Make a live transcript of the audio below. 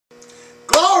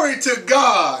Glory to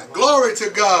God. Glory to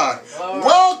God.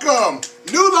 Welcome,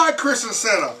 New Life Christian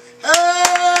Center.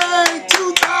 Hey,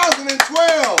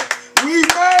 2012. We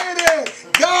made it.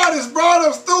 God has brought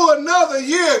us through another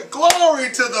year. Glory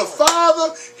to the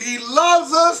Father. He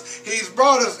loves us. He's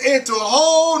brought us into a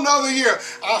whole nother year.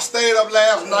 I stayed up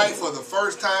last night for the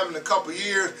first time in a couple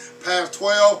years, past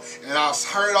 12, and I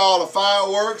heard all the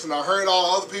fireworks and I heard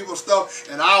all the other people's stuff,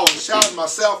 and I was shouting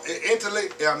myself mentally.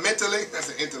 That's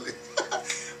an intellect.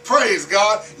 Praise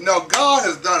God. You know, God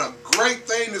has done a great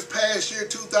thing this past year,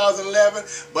 2011,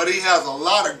 but He has a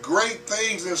lot of great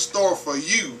things in store for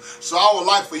you. So I would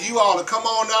like for you all to come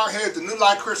on down here at the New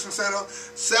Life Christian Center,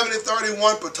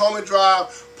 7031 Potomac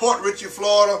Drive, Port Richey,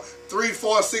 Florida,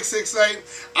 34668.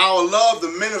 I would love to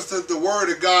minister the Word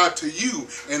of God to you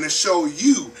and to show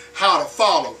you how to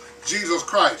follow Jesus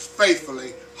Christ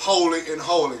faithfully, holy, and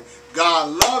holy. God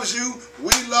loves you.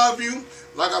 We love you.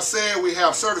 Like I said, we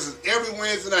have services every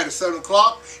Wednesday night at 7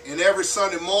 o'clock and every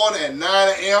Sunday morning at 9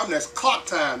 a.m. That's clock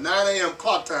time, 9 a.m.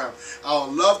 clock time. I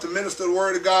would love to minister the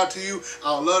Word of God to you.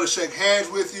 I would love to shake hands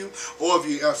with you. Or if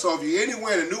you're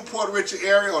anywhere in the Newport Richey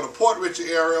area or the Port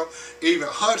Richey area, even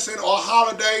Hudson or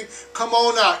Holiday, come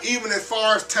on out, even as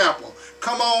far as Tampa.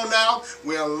 Come on out.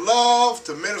 We'd love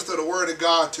to minister the Word of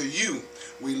God to you.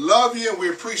 We love you and we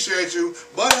appreciate you.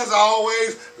 But as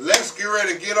always, let's get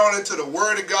ready to get on into the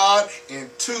Word of God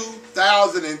in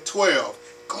 2012.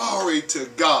 Glory to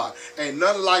God. Ain't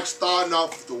nothing like starting off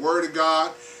with the Word of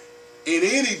God in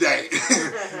any day.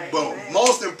 But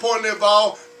most importantly of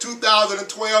all,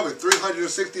 2012 is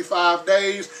 365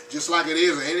 days, just like it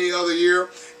is in any other year.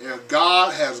 And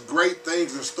God has great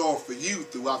things in store for you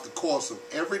throughout the course of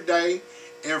every day,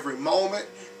 every moment,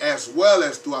 as well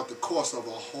as throughout the course of a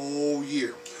whole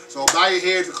year. So bow your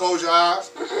heads and close your eyes.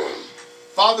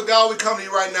 Father God, we come to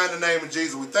you right now in the name of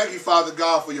Jesus. We thank you, Father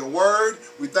God, for your word.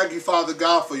 We thank you, Father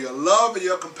God, for your love and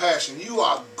your compassion. You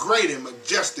are great and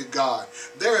majestic, God.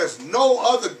 There is no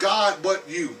other God but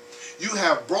you. You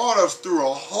have brought us through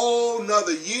a whole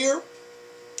nother year.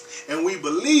 And we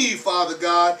believe, Father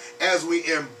God, as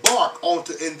we embark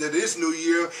into this new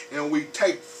year and we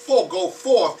go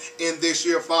forth in this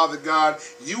year, Father God,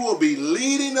 you will be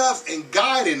leading us and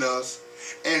guiding us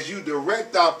as you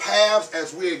direct our paths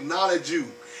as we acknowledge you.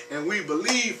 And we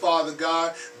believe, Father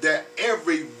God, that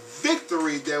every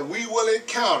victory that we will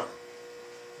encounter,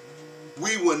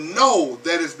 we will know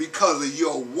that it's because of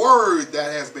your word that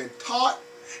has been taught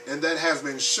and that has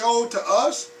been shown to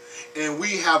us, and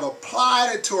we have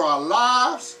applied it to our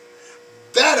lives.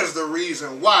 That is the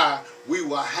reason why we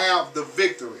will have the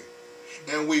victory.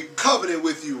 And we covenant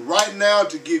with you right now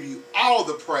to give you all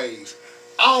the praise,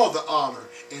 all the honor,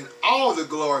 and all the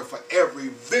glory for every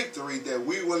victory that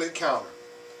we will encounter.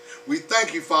 We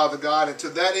thank you, Father God, and to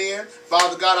that end,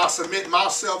 Father God, I submit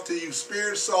myself to you,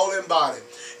 spirit, soul, and body.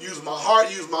 Use my heart,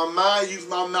 use my mind, use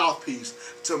my mouthpiece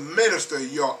to minister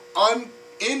your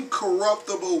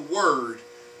incorruptible word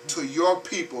to your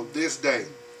people this day.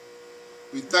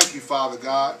 We thank you, Father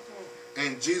God,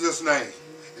 in Jesus' name.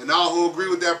 And all who agree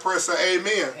with that prayer say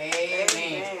amen.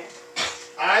 Amen.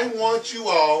 I want you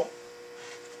all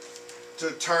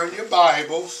to turn your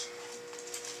Bibles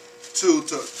to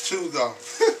the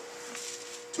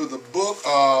book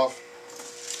of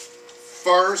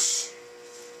First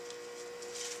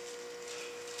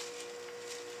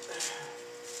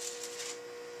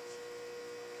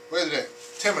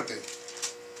Timothy.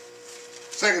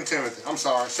 2 Timothy. I'm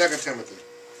sorry, 2 Timothy.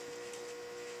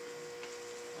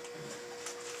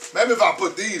 Maybe if I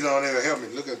put these on, it'll help me.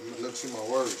 Look, see my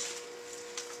words.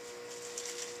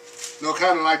 You know,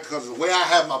 kind of like, because the way I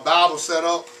have my Bible set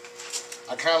up,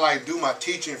 I kind of like do my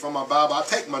teaching from my Bible. I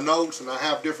take my notes and I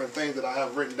have different things that I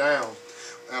have written down.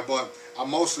 But I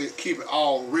mostly keep it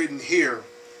all written here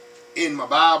in my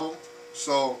Bible.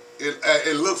 So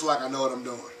it looks like I know what I'm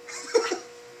doing.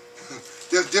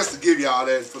 Just to give y'all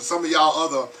that. For some of y'all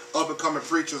other up-and-coming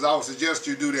preachers, I would suggest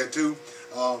you do that too.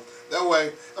 That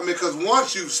way, because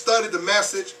once you've studied the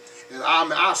message, and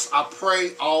I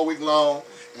pray all week long,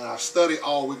 and I study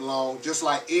all week long, just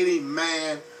like any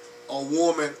man or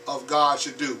woman of God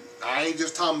should do. I ain't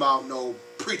just talking about no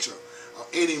preacher.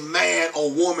 Any man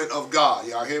or woman of God,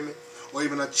 y'all hear me? Or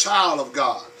even a child of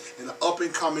God, an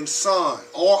up-and-coming son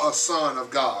or a son of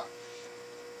God.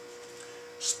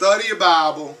 Study your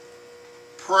Bible,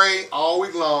 pray all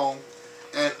week long,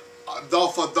 and though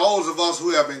for those of us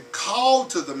who have been called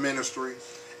to the ministry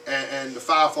and the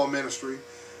fivefold ministry,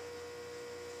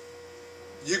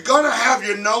 you're going to have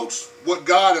your notes, what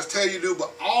God has tell you to do,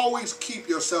 but always keep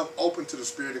yourself open to the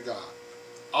Spirit of God.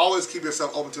 Always keep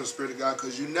yourself open to the Spirit of God,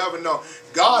 because you never know.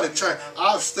 God has changed.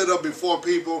 I've stood up before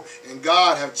people and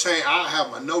God have changed. I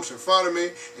have my notes in front of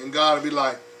me and God will be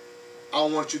like, I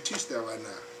don't want you to teach that right now.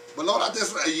 But Lord, I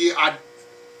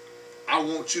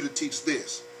want you to teach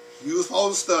this. You were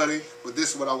supposed to study, but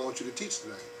this is what I want you to teach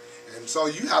today. And so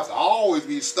you have to always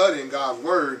be studying God's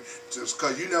word, just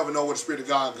because you never know what the Spirit of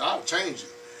God will change you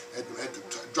at the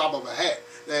drop of a hat.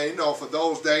 And you know, for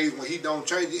those days when He don't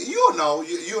change you, you'll know.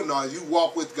 You'll know as you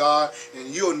walk with God,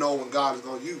 and you'll know when God is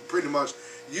going. You pretty much,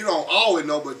 you don't always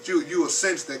know, but you will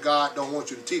sense that God don't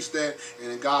want you to teach that,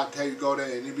 and then God tell you to go there,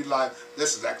 and you'll be like,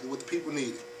 that's exactly what the people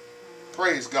needed.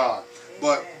 Praise God. Amen.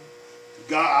 But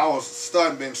God, I was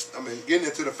studying, getting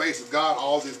into the face of God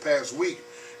all this past week,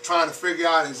 trying to figure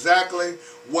out exactly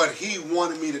what He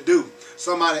wanted me to do.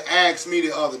 Somebody asked me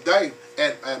the other day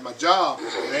at my job,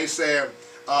 and they said,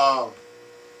 so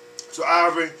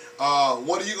Ivory,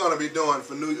 what are you going to be doing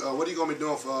for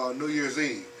New Year's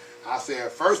Eve? I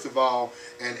said, first of all,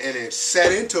 and it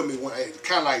set into me, when it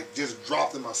kind of like just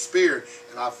dropped in my spirit,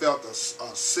 and I felt a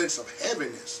sense of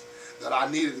heaviness that I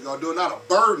needed to go do. Not a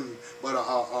burden, but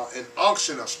an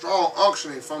unction, a strong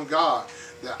unctioning from God,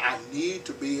 that I need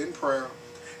to be in prayer,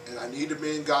 and I need to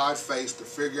be in God's face to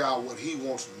figure out what He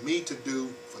wants me to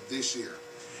do for this year.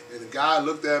 And the guy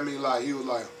looked at me like, he was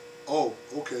like, oh,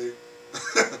 okay.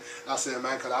 I said,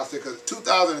 man, because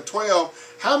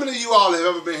 2012, how many of you all have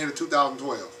ever been here to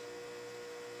 2012?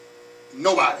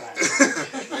 Nobody.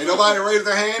 Ain't nobody raised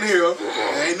their hand here.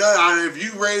 Ain't nothing. If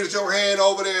you raised your hand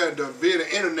over there via the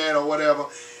internet or whatever,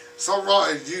 something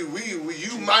wrong. You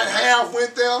might have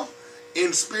went there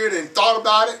in spirit and thought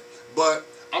about it, but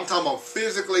I'm talking about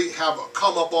physically have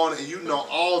come up on it, and you know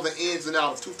all the ins and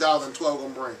outs of 2012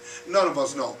 gonna bring. None of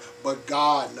us know, but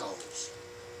God knows.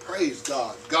 Praise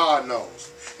God. God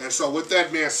knows. And so with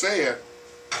that being said,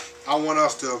 I want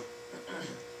us to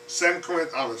 2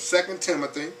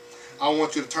 Timothy. I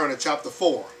want you to turn to chapter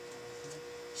 4.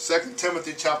 2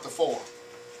 Timothy chapter 4.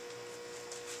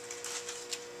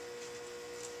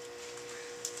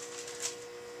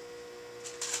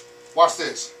 Watch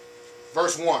this.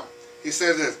 Verse 1. He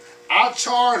says this. I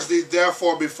charge thee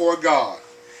therefore before God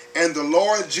and the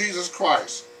Lord Jesus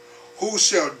Christ, who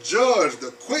shall judge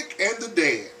the quick and the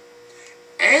dead,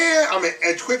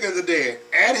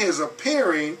 at His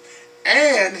appearing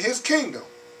and His kingdom.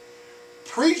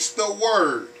 Preach the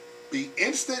word. Be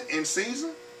instant in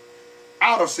season,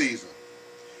 out of season.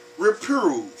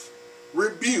 Reprove,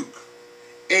 rebuke,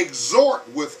 exhort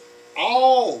with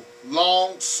all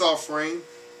long suffering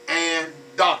and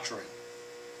doctrine.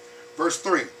 Verse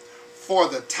 3. For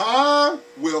the time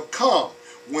will come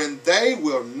when they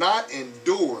will not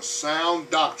endure sound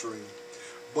doctrine,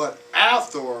 but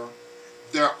after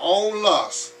their own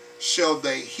lusts shall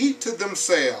they heap to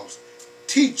themselves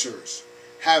teachers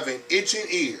having itching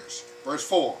ears. Verse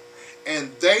 4.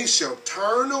 And they shall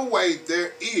turn away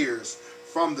their ears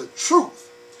from the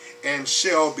truth, and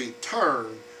shall be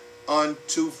turned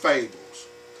unto fables.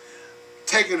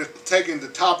 Taking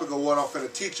the topic of what I'm going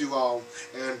to teach you all,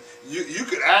 and you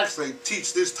could actually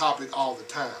teach this topic all the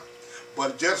time.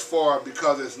 But just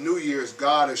because it's New Year's,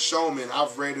 God has shown me, and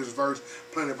I've read this verse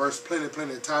plenty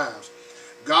of times.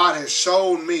 God has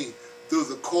shown me through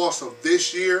the course of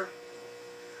this year,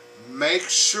 make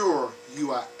sure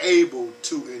you are able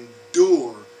to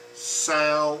endure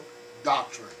sound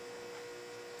doctrine.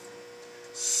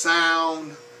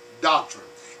 Sound doctrine.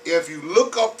 If you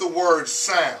look up the word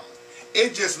sound,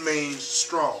 it just means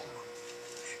strong.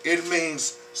 It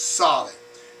means solid.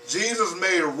 Jesus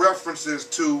made references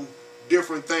to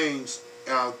different things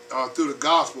through the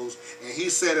Gospels, and He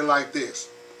said it like this.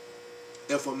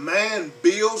 If a man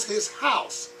builds his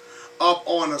house up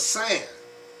on the sand,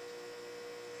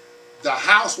 the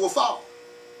house will fall.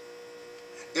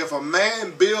 If a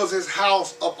man builds his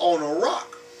house up on a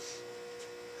rock,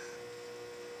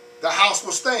 the house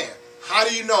will stand. How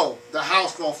do you know the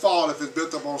house going to fall if it's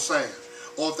built up on sand?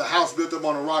 Or if the house built up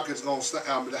on a rock is going to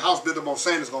stand, the house built up on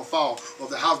sand is going to fall, or if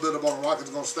the house built up on a rock is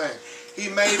going to stand. He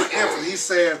made an emphasis. He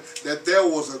said that there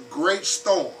was a great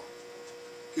storm.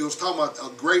 He was talking about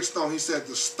a great storm. He said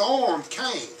the storm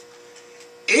came.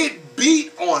 It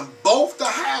beat on both the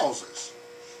houses.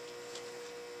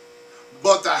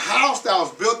 But the house that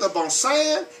was built up on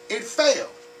sand, it fell.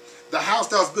 The house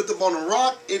that was built up on a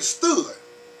rock, it stood.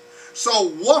 So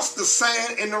what's the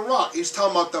sand and the rock? He's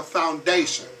talking about the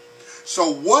foundation.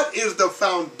 So what is the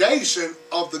foundation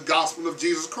of the gospel of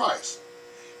Jesus Christ?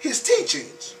 His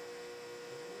teachings.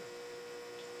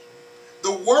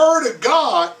 The word of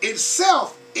God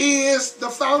itself is the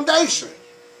foundation.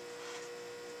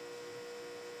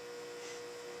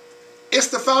 It's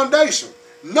the foundation.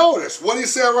 Notice what he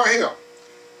said right here.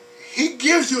 He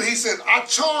gives you, he said, I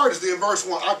charge thee, in verse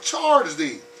 1, I charge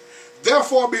thee,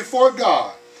 therefore before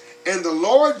God and the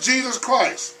Lord Jesus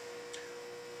Christ,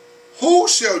 who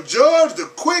shall judge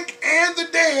the quick and the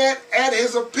dead at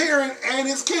his appearing and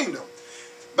his kingdom.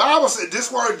 Bible said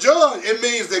this word judge, it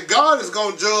means that God is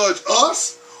going to judge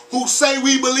us who say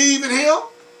we believe in him,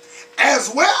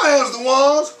 as well as the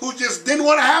ones who just didn't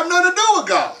want to have nothing to do with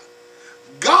God.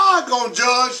 God going to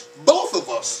judge both of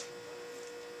us.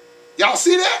 Y'all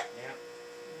see that?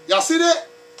 Y'all see that?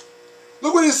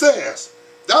 Look what he says.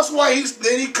 That's why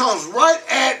then he comes right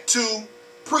at to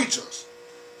preachers.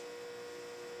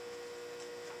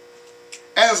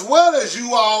 As well as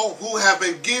you all who have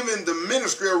been given the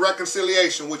ministry of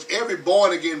reconciliation, which every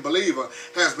born-again believer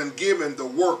has been given the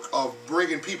work of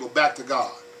bringing people back to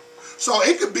God. So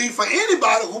it could be for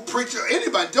anybody who preaches,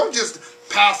 anybody. Don't just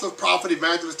pastors, prophets,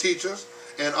 evangelists, teachers,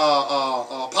 and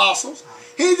apostles.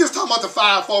 He ain't just talking about the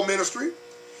fivefold ministry.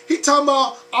 He talking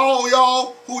about all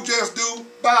y'all who just do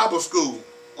Bible school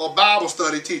or Bible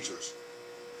study teachers.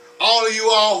 All of you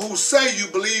all who say you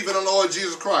believe in the Lord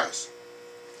Jesus Christ.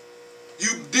 You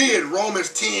did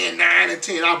Romans 10, 9 and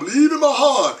 10. I believe in my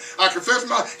heart. I confess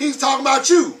my... He's talking about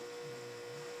you.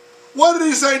 What did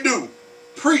he say do?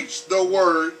 Preach the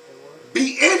word.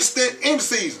 Be instant in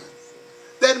season.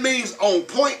 That means on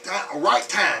point, right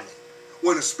timing.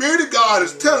 When the Spirit of God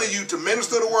is telling you to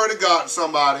minister the word of God to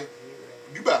somebody,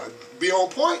 you better be on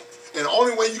point. And the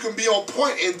only way you can be on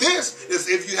point in this is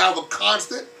if you have a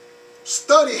constant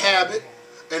study habit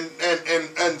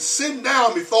and sitting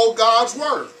down before God's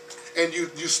word. And you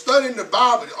studying the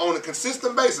Bible on a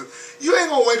consistent basis. You ain't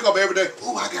going to wake up every day,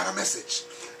 oh, I got a message.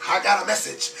 I got a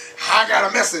message. I got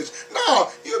a message. No,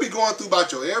 you'll be going through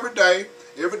about your everyday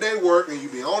work, and you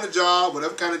be on a job,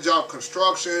 whatever kind of job,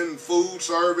 construction, food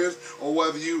service, or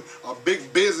whether you a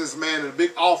big businessman in a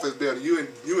big office building. You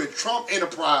in Trump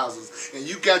Enterprises, and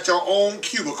you got your own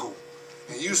cubicle,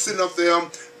 and you sitting up there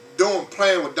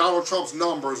playing with Donald Trump's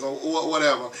numbers or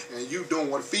whatever, and you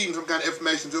feeding some kind of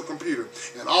information to a computer,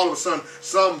 and all of a sudden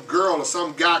some girl or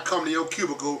some guy come to your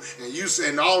cubicle,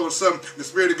 and all of a sudden the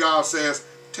Spirit of God says,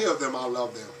 tell them I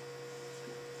love them.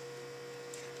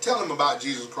 Tell them about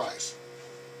Jesus Christ.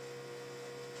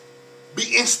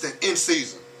 Be instant in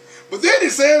season. But then he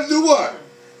says do what?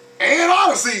 And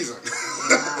out of season.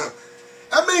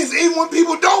 That means even when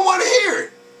people don't want to hear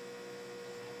it.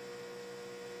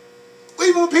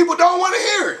 Even when people don't want to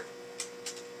hear it.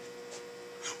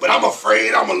 But I'm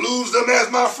afraid I'm going to lose them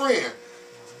as my friend.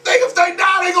 Think if they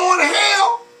die, they going to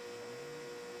hell.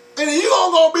 And then you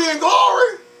going to be in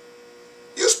glory.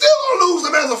 You still going to lose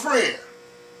them as a friend.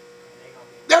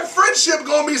 That friendship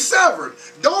going to be severed.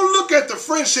 Don't look at the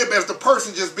friendship as the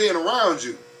person just being around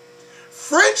you.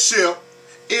 Friendship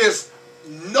is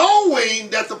knowing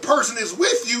that the person is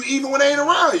with you even when they ain't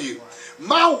around you.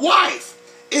 My wife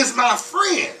is my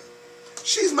friend.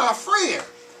 She's my friend.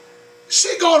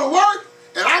 She go to work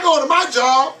and I go to my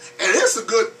job, and it's a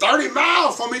good 30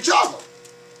 miles from each other.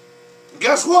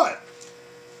 Guess what?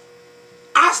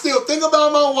 I still think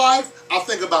about my wife. I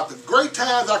think about the great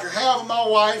times I can have with my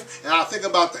wife, and I think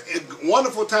about the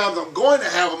wonderful times I'm going to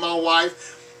have with my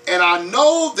wife. And I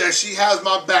know that she has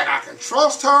my back. I can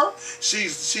trust her.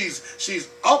 She's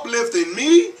uplifting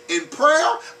me in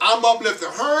prayer. I'm uplifting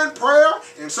her in prayer,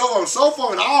 and so on and so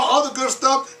forth, and all other good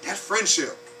stuff. That's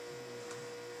friendship.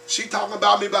 She talking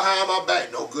about me behind my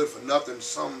back. No good for nothing.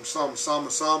 Some, and some.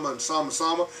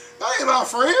 That ain't my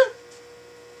friend.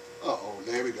 Uh-oh,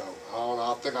 there we go.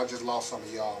 I think I just lost some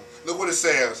of y'all. Look what it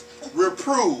says.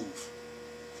 Reprove,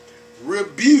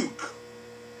 rebuke,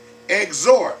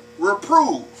 exhort,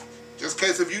 reprove. Just in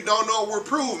case if you don't know what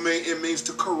reprove means, it means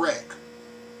to correct.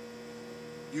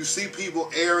 You see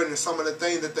people erring in some of the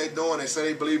things that they're doing. They say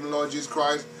they believe in the Lord Jesus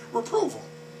Christ. Reprove them.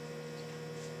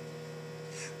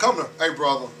 Come to, hey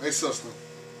brother, hey sister.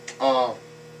 I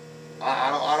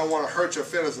don't want to hurt your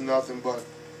feelings or nothing, but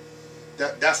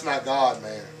that's not God,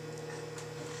 man.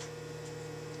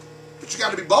 But you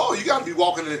got to be bold. You got to be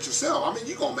walking in it yourself. I mean,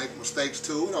 you going to make mistakes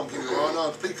too. Don't get me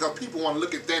wrong. Because people want to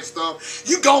look at that stuff.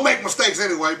 You going to make mistakes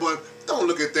anyway, but don't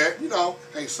look at that. You know,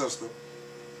 hey, sister,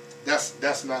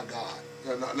 that's not God.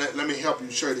 Let me help you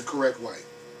show you the correct way.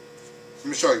 Let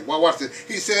me show you. Watch this.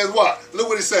 He says what? Look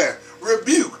what he said.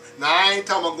 Rebuke. Now, I ain't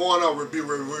talking about going up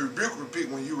rebuke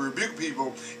people. When you rebuke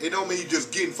people, it don't mean you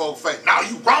just getting folks face. Now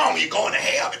you wrong. You're going to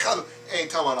hell because of... It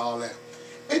ain't talking about all that.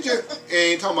 It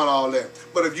ain't talking about all that.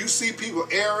 But if you see people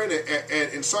erring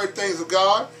and in certain things of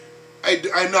God,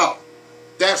 I know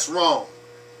that's wrong.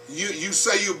 You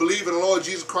say you believe in the Lord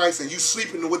Jesus Christ and you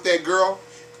sleeping with that girl,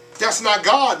 that's not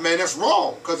God, man. That's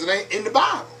wrong because it ain't in the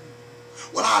Bible.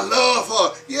 Well, I love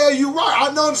her. Yeah, you're right. I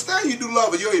understand you do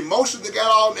love her. Your emotions that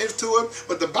got all into it.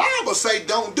 But the Bible say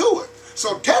don't do it.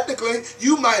 So technically,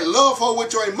 you might love her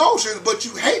with your emotions, but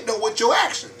you hate her with your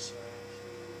actions.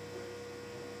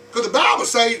 Because the Bible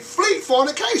say flee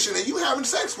fornication, and you having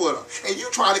sex with her. And you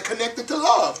trying to connect it to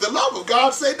love. The love of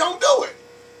God say don't do it.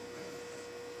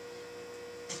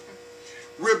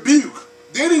 Rebuke.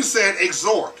 Then he said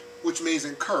exhort, which means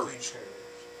encourage.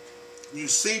 You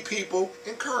see people,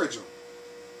 encourage them.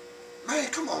 Man,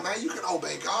 come on, man. You can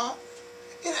obey God.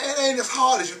 It ain't as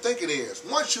hard as you think it is.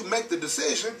 Once you make the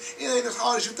decision, it ain't as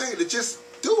hard as you think it is. Just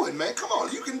do it, man. Come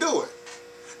on, you can do it.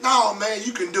 No, man,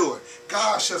 you can do it.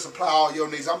 God shall supply all your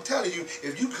needs. I'm telling you,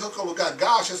 if you hook up with God,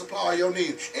 God shall supply all your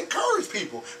needs. Encourage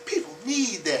people. People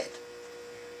need that.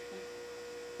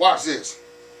 Watch this.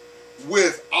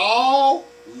 With all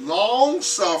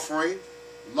long-suffering,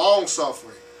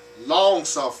 long-suffering,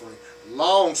 long-suffering,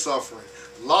 long-suffering,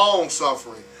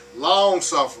 long-suffering,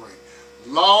 long-suffering,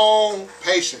 long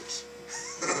patience.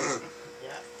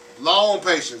 Long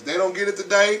patience. They don't get it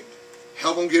today,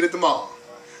 help them get it tomorrow.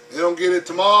 They don't get it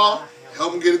tomorrow,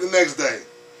 help them get it the next day.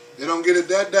 They don't get it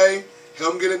that day,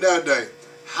 help them get it that day.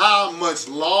 How much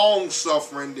long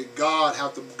suffering did God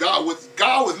have to, God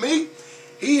with me,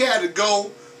 he had to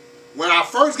go when I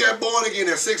first got born again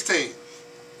at 16.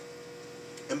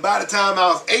 And by the time I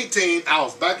was 18, I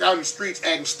was back out in the streets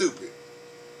acting stupid.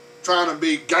 Trying to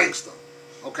be gangster.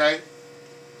 Okay?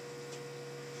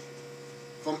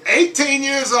 From 18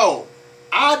 years old,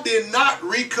 I did not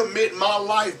recommit my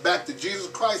life back to Jesus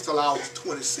Christ till I was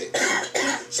 26.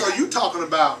 So you talking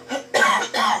about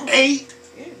 8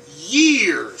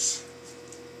 years.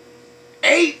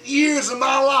 8 years of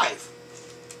my life.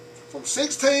 From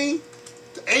 16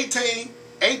 to 18,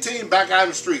 18 back out in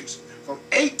the streets. From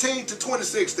 18 to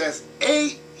 26, that's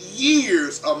 8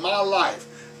 years of my life.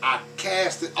 I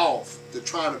cast it off to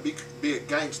trying to be a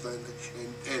gangster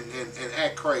and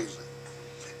act crazy.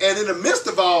 And in the midst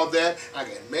of all that, I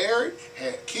got married,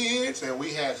 had kids, and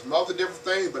we had some other different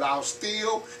things, but I was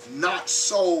still not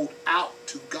sold out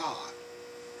to God.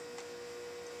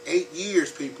 8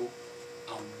 years, people,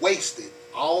 I wasted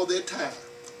all their time.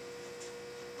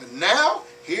 But now,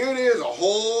 here it is a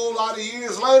whole lot of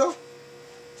years later.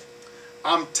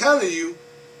 I'm telling you,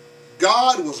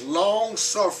 God was long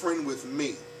suffering with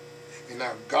me. And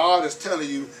now God is telling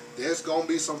you there's going to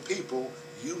be some people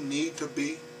you need to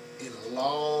be in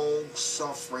long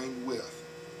suffering with.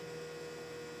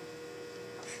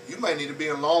 You might need to be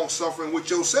in long suffering with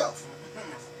yourself.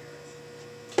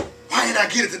 Why didn't I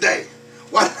get it today?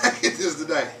 Why did I get this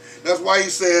today? That's why he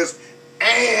says,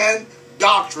 and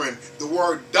doctrine. The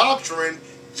word doctrine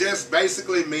just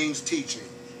basically means teaching.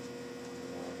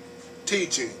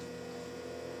 Teaching.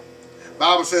 The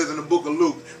Bible says in the book of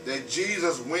Luke that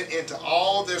Jesus went into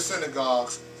all their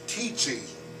synagogues teaching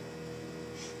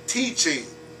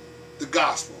the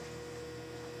gospel.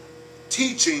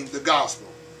 Teaching the gospel.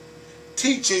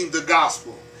 Teaching the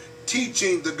gospel.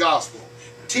 Teaching the gospel.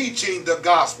 Teaching the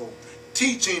gospel.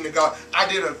 Teaching the gospel. I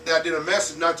did a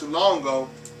message not too long ago.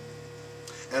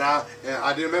 And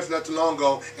I did a message not too long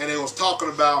ago, and it was talking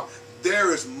about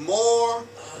there is more.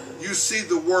 You see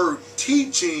the word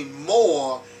teaching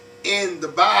more in the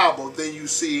Bible than you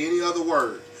see any other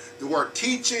word. The word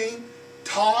teaching,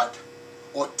 taught,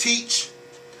 or teach,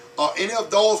 or any of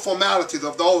those formalities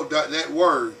of that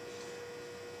word,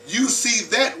 you see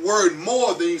that word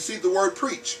more than you see the word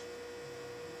preach.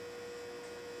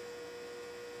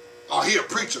 Oh, he a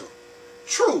preacher.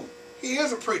 True, he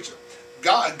is a preacher.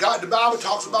 God, the Bible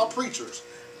talks about preachers,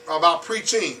 about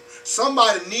preaching.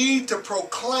 Somebody need to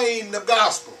proclaim the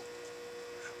gospel.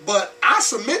 But I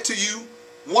submit to you,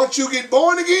 once you get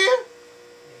born again,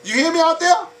 you hear me out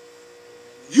there?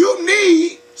 You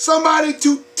need somebody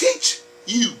to teach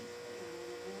you.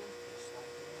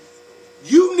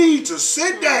 You need to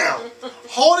sit down,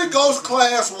 Holy Ghost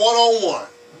class 101.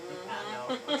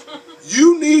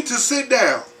 You need to sit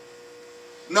down.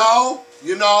 No,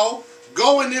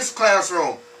 go in this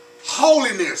classroom.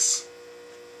 Holiness,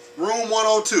 room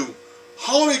 102.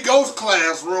 Holy Ghost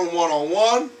class, room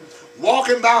 101.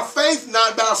 Walking by faith,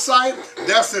 not by sight.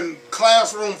 That's in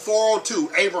classroom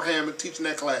 402. Abraham is teaching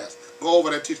that class. Go over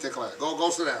there and teach that class. Go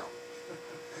sit down.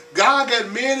 God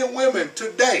got men and women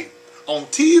today on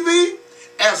TV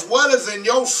as well as in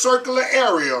your circular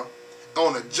area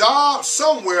on a job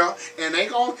somewhere, and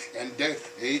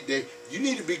you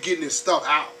need to be getting this stuff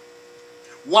out.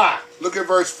 Why? Look at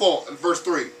verse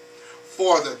 3.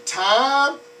 For the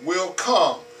time will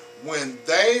come when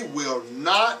they will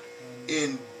not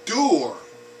endure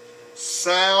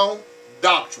sound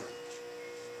doctrine.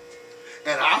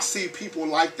 And I see people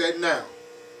like that now.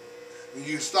 When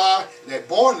you start,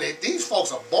 these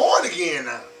folks are born again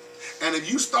now. And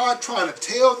if you start trying to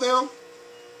tell them,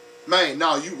 man,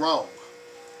 no, you wrong.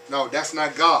 No, that's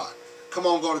not God. Come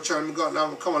on, go to church.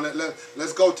 Come on,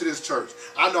 let's go to this church.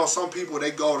 I know some people,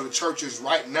 they go to the churches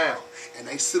right now, and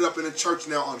they sit up in the church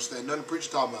and they don't understand nothing the preacher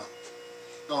talking about.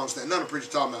 They don't understand nothing the preacher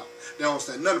talking about. They don't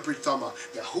understand nothing the preacher talking about.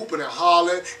 They're hooping and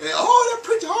hollering, and oh, that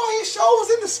preacher, oh, his show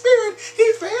was in the spirit.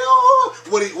 He fell. Oh.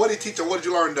 What did he teach on? What did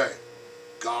you learn today?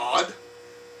 God.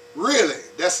 Really?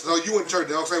 That's so you in church.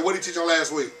 They don't say, what did he teach on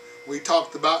last week? We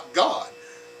talked about God.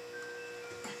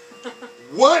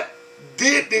 What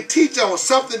did they teach on?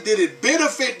 Something? Did it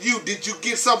benefit you? Did you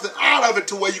get something out of it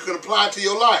to where you can apply it to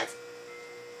your life?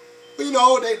 You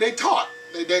know, they taught.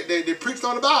 They preached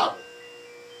on the Bible.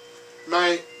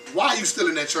 Man, why are you still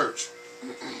in that church?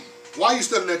 Why are you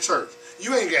still in that church?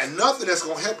 You ain't got nothing that's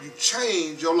going to help you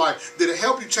change your life. Did it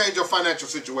help you change your financial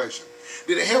situation?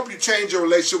 Did it help you change your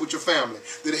relationship with your family?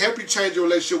 Did it help you change your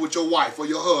relationship with your wife or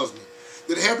your husband?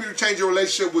 Did it help you change your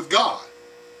relationship with God?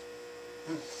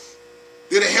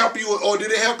 Did it help you, or did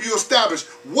it help you establish?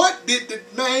 What did the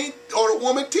man or the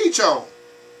woman teach on?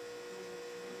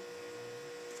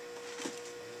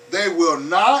 They will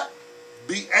not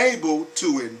be able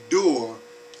to endure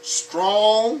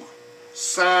strong,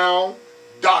 sound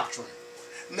doctrine.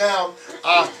 Now,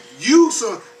 you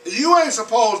ain't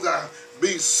supposed to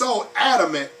be so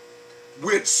adamant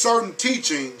with certain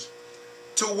teachings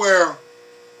to where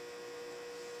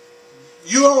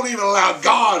you don't even allow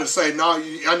God to say, no,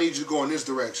 I need you to go in this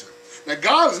direction. Now,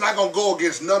 God is not going to go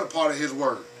against none part of his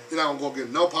word. He's not going to go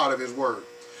against no part of his word.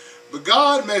 But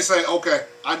God may say, okay,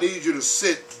 I need you to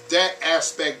sit that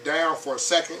aspect down for a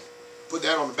second. Put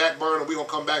that on the back burner. We're going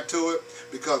to come back to it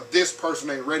because this person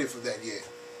ain't ready for that yet.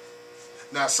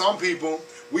 Now, some people,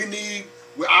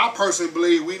 I personally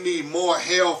believe we need more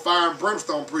hell, fire, and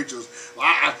brimstone preachers.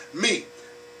 Me.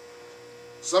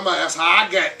 Somebody, that's how I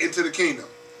got into the kingdom.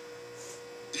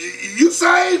 You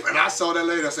saved? And I saw that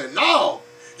lady. I said, no.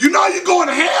 You know you're going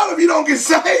to hell if you don't get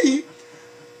saved.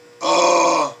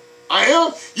 I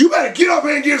am. You better get up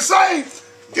here and get saved.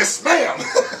 Yes, ma'am.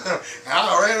 And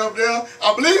I ran up there.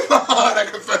 I believe my heart. I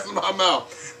confess in my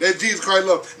mouth that Jesus Christ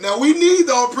loves. Now, we need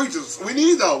those preachers. We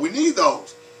need those. We need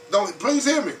those. Don't, please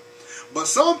hear me. But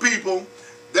some people,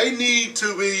 they need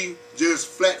to be just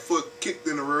flat foot kicked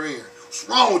in the rear end. What's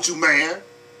wrong with you, man?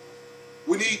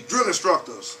 We need drill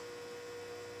instructors.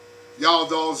 Y'all,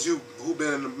 those you who've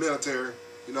been in the military,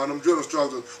 you know, them drill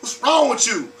instructors. What's wrong with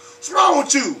you? What's wrong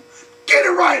with you? Get it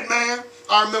right, man.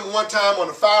 I remember one time on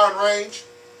the firing range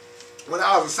when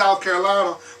I was in South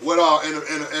Carolina with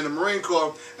in the Marine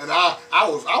Corps, and I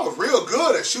was real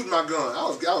good at shooting my gun. I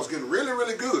was getting really,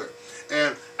 really good,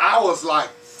 and I was like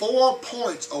 4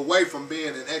 points away from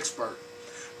being an expert.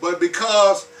 But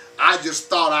because I just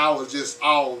thought I was just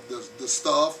all the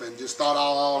stuff and just thought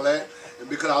all that, and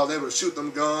because I was able to shoot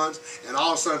them guns, and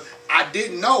all of a sudden I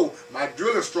didn't know my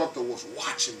drill instructor was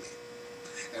watching me.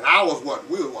 And I was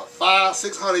we were 500,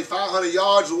 600, 500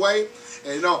 yards away.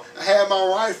 And you know, I had my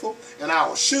rifle and I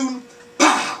was shooting.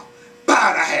 Pow!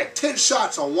 Pow! I had 10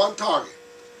 shots on one target.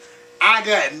 I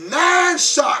got 9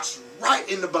 shots right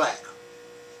in the black.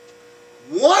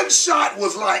 One shot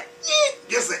was like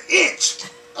just an inch.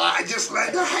 Just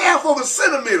like a half of a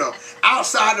centimeter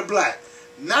outside the black.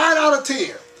 9 out of 10.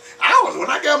 When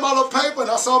I got my little paper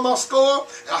and I saw my score,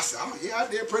 I said, oh yeah, I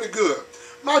did pretty good.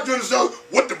 My drill instructor,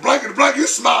 what the blanket, you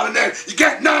smiling at it. You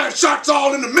got 9 shots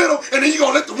all in the middle, and then you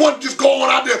gonna let the one just go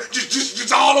on out there,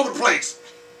 just all over the place.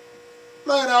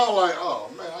 Man, I was like,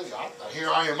 oh man, here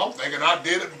I am. I'm thinking I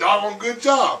did a doggone good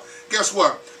job. Guess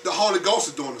what? The Holy Ghost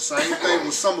is doing the same thing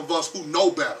with some of us who know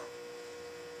better.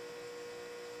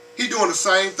 He doing the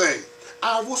same thing.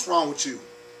 What's wrong with you?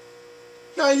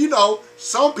 Now, you know,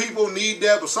 some people need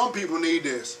that, but some people need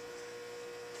this.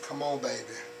 Come on, baby.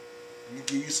 Let me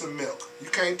give you some milk. You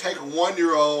can't take a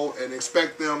 1-year-old and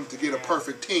expect them to get a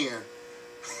perfect 10.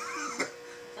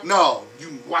 No,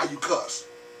 why you cuss?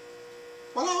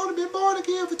 Well, I only been born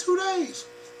again for 2 days.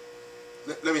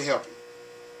 Let me help you.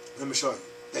 Let me show you.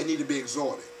 They need to be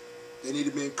exhorted. They need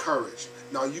to be encouraged.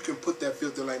 Now, you can put that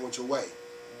filthy language away.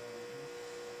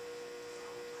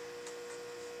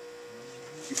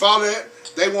 You follow that?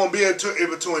 They won't be able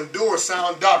to endure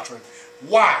sound doctrine.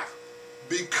 Why?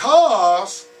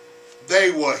 Because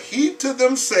they will heap to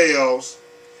themselves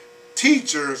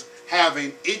teachers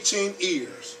having itching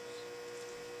ears.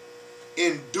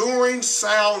 Enduring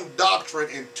sound doctrine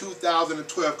in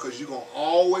 2012, because you're going to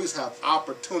always have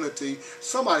opportunity.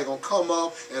 Somebody going to come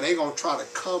up and they're going to try to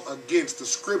come against the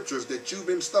scriptures that you've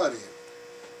been studying.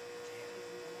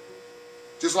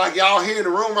 Just like y'all here in the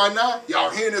room right now,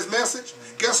 y'all hearing this message.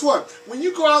 Guess what? When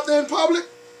you go out there in public,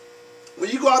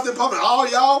 all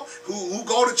y'all who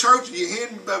go to church, you're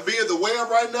hearing via the web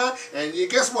right now, and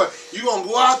guess what? You're going to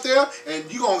go out there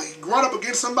and you're going to run up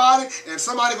against somebody, and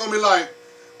somebody going to be like,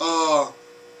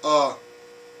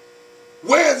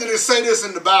 where did it say this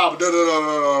in the Bible? Da, da, da,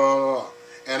 da, da, da.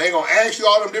 And they're going to ask you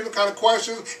all them different kind of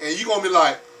questions, and you're going to be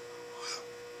like,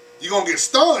 you're going to get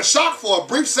stunned, shocked for a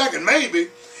brief second maybe,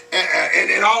 and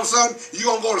then all of a sudden, you're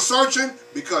going to go to searching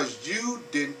because you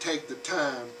didn't take the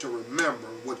time to remember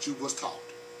what you was taught.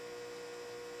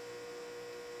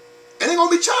 And they're going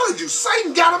to be challenging you.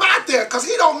 Satan got him out there because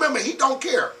he don't remember. He don't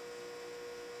care.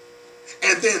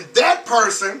 And then that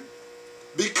person,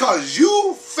 because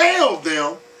you failed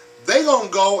them, they're going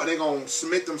to go and they're going to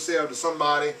submit themselves to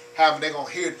somebody, they're going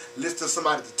to listen to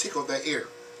somebody to tickle their ear.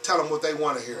 Tell them what they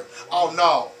want to hear. Oh,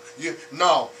 no. You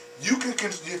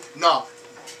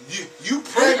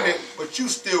pregnant, but you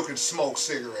still can smoke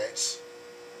cigarettes.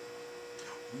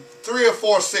 3 or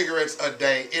 4 cigarettes a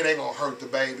day, it ain't gonna hurt the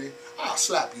baby. I'll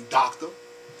slap you, doctor.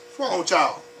 What's wrong with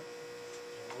y'all?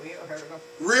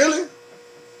 Really?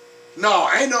 No,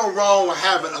 ain't no wrong with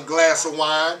having a glass of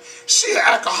wine. She an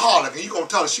alcoholic, and you gonna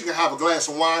tell her she can have a glass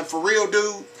of wine for real,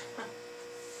 dude?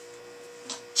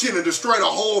 She done destroyed a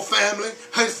whole family,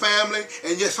 his family,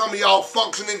 and yet some of y'all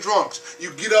functioning drunks.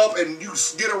 You get up and you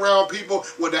get around people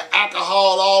with the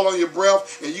alcohol all on your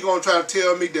breath, and you gonna try to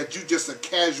tell me that you just a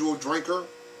casual drinker?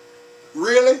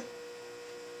 Really?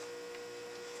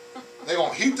 They're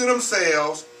gonna heap to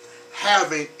themselves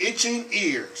having itching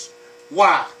ears.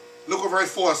 Why? Look what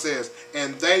verse 4 says.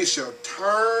 And they shall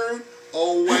turn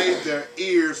away their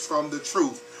ears from the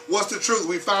truth. What's the truth?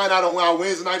 We find out on our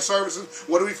Wednesday night services.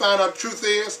 What do we find out the truth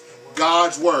is?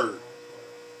 God's word.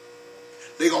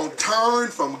 They're going to turn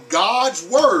from God's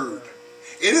word.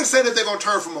 It didn't say that they're going to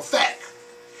turn from a fact.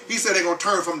 He said they're going to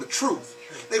turn from the truth.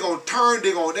 They're going to turn,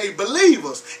 they believe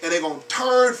us, and they're going to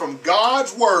turn from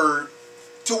God's word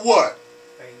to what?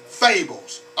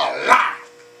 Fables. A lie.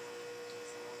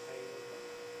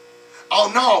 Oh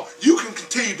no, you can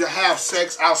continue to have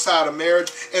sex outside of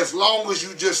marriage as long as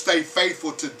you just stay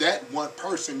faithful to that one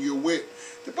person you're with.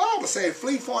 The Bible says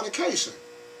flee fornication.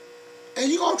 And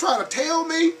you gonna try to tell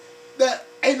me that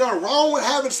ain't nothing wrong with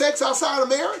having sex outside of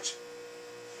marriage?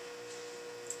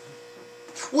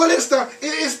 Well, it's to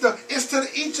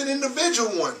each and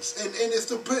individual ones, and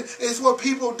it's what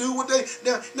people do.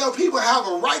 Now people have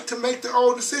a right to make their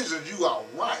own decisions. You are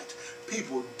right.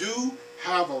 People do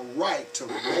have a right to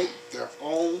make their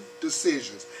own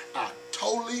decisions. I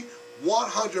totally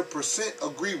 100%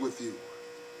 agree with you.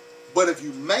 But if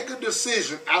you make a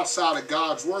decision outside of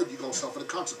God's word, you're gonna suffer the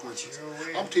consequences.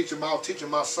 I'm teaching my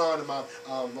son and my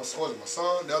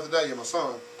son the other day, my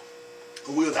son,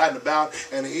 who we was out and about,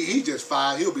 and he just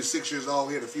 5. He'll be 6 years old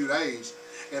here in a few days.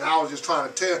 And I was just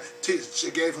trying to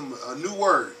she gave him a new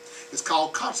word. It's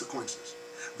called consequences.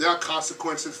 There are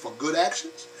consequences for good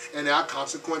actions, and there are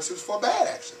consequences for bad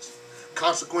actions.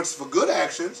 Consequences for good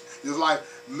actions is like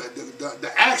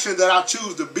the action that I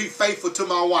choose to be faithful to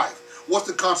my wife. What's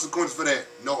the consequence for that?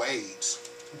 No AIDS.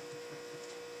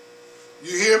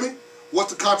 You hear me?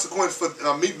 What's the consequence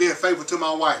for me being faithful to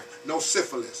my wife? No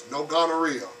syphilis, no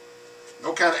gonorrhea,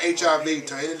 no kind of HIV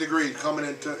to any degree coming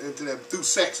into that through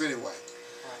sex anyway.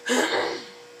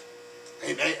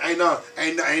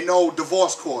 ain't no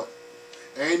divorce court.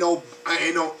 Ain't no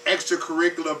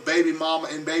extracurricular baby mama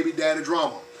and baby daddy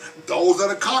drama. Those are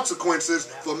the consequences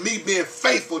for me being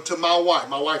faithful to my wife.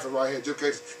 My wife is right here, just in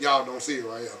case y'all don't see it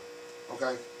right here.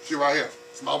 Okay? She right here.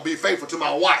 So I'll be faithful to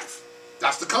my wife.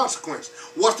 That's the consequence.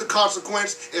 What's the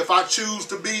consequence if I choose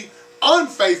to be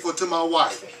unfaithful to my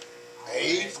wife?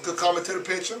 AIDS could come into the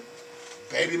picture.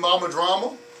 Baby mama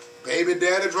drama. Baby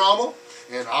daddy drama.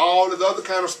 And all this other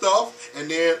kind of stuff. And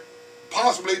then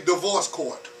possibly divorce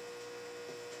court.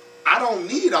 I don't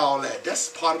need all that. That's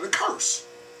part of the curse.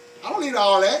 I don't need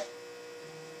all that.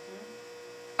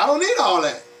 I don't need all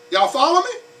that. Y'all follow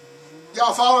me?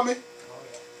 Y'all follow me?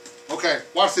 Okay,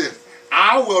 watch this.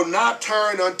 I will not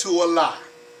turn unto a lie.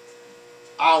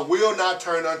 I will not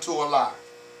turn unto a lie.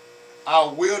 I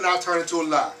will not turn into a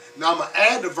lie. Now I'm going to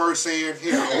add the verse in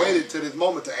here. I waited to this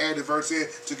moment to add the verse in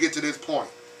to get to this point.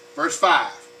 Verse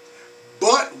 5.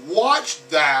 But watch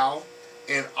thou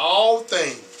in all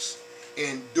things.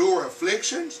 Endure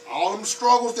afflictions, all them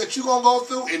struggles that you're going to go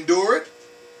through, endure it.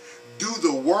 Do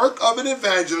the work of an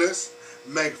evangelist.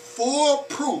 Make full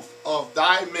proof of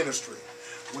thy ministry.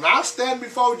 When I stand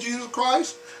before Jesus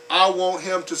Christ, I want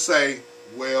him to say,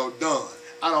 well done.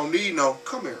 I don't need no,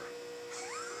 come here.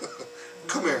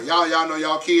 Come here. Y'all know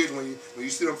y'all kids, when you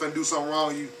see them finna do something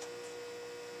wrong,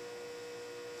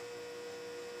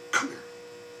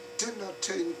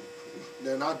 tell you,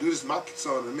 then I'll do this to my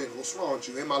son in a minute. What's wrong with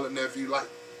you? Ain't my little nephew like,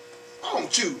 why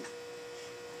don't you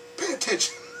pay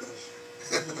attention?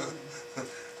 I'm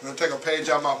going to take a page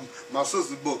out of my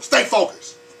sister's book. Stay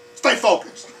focused. Stay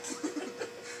focused.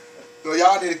 So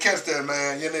y'all need to catch that,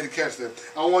 man. You need to catch that.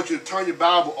 I want you to turn your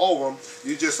Bible over.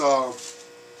 You just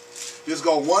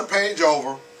go one page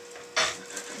over.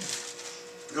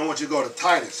 I want you to go to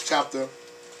Titus chapter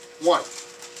 1.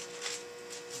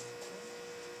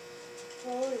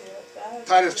 Oh, yeah.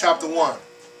 Titus chapter 1.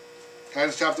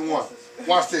 Titus chapter 1.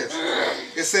 Watch this.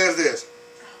 It says this.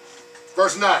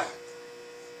 Verse 9.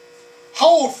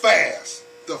 Hold fast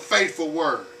the faithful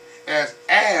word as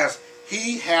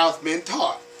he hath been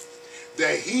taught,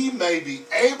 that he may be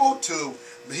able to,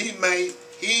 he may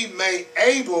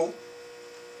able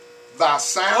by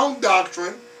sound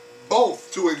doctrine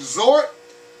both to exhort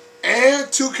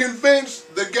and to convince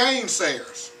the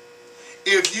gainsayers.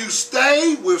 If you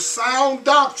stay with sound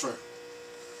doctrine,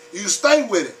 you stay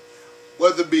with it,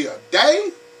 whether it be a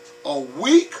day, a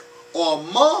week, or a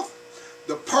month,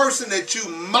 the person that you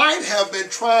might have been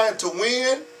trying to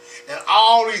win and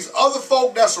all these other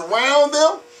folk that's around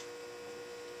them,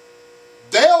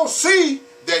 they'll see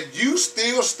that you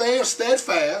still stand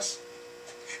steadfast,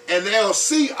 and they'll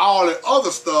see all that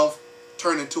other stuff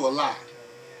turn into a lie.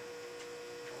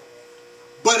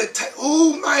 But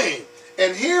oh man,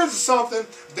 and here's something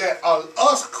that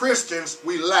us Christians,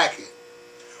 we lack it.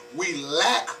 We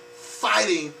lack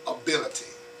fighting ability.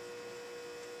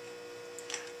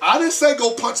 I didn't say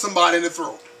go punch somebody in the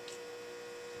throat.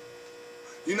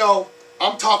 You know,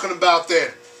 I'm talking about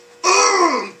that.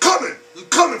 I'm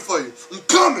coming for you. I'm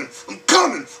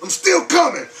coming. I'm still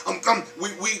coming.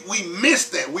 We miss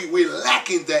that. We're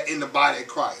lacking that in the body of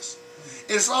Christ.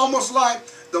 It's almost like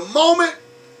the moment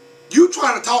you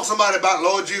trying to talk to somebody about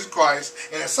Lord Jesus Christ,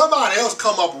 and somebody else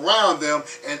come up around them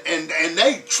and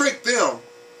they trick them,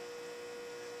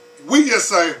 we just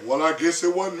say, well, I guess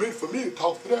it wasn't meant for me to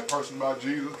talk to that person about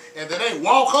Jesus. And then they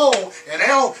walk home and they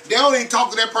don't even talk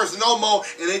to that person no more,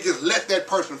 and they just let that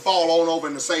person fall on over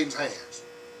into Satan's hands.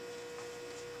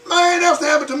 Man, that's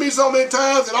happened to me so many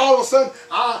times, and all of a sudden,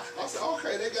 I said,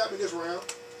 okay, they got me this round.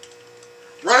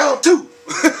 Round 2.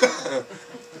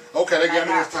 Okay, they got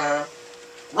me this time.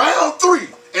 Round 3.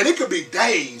 And it could be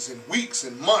days and weeks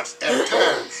and months at a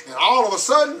time. And all of a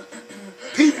sudden,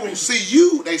 people see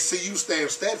you, they see you stand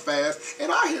steadfast.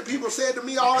 And I hear people say it to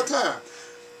me all the time.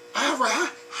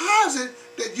 How is it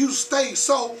that you stay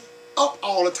so up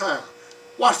all the time?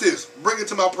 Watch this. Bring it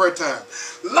to my prayer time.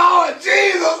 Lord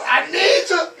Jesus, I need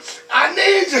you. I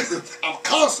need you. I'm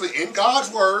constantly in God's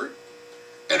word.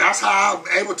 And that's how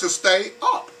I'm able to stay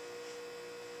up.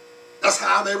 That's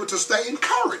how I'm able to stay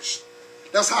encouraged.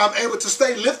 That's how I'm able to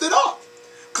stay lifted up.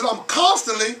 Because I'm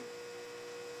constantly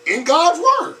in God's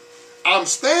word. I'm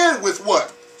staying with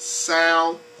what?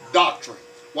 Sound doctrine.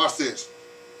 Watch this.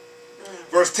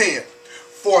 Verse 10.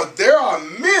 For there are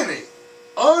many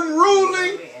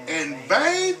unruly and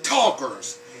vain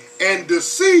talkers and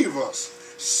deceivers,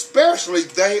 especially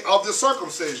they of the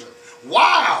circumcision.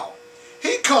 Wow.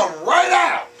 He come right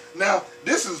out. Now,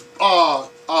 this is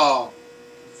Paul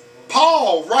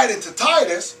writing to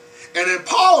Titus. And then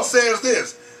Paul says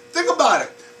this. Think about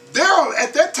it.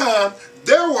 At that time,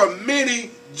 there were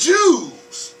many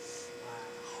Jews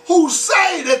who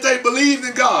say that they believed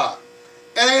in God.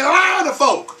 And they lying to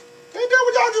folk. Ain't that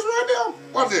what y'all just read down?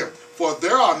 Watch this. For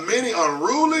there are many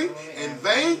unruly and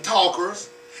vain talkers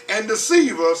and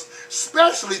deceivers,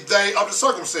 especially they of the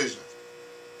circumcision.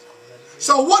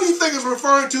 So what do you think is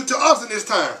referring to us in this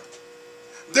time?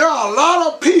 There are a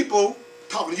lot of people,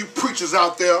 talking to you preachers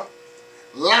out there,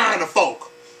 lying to folk.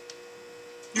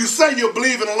 You say you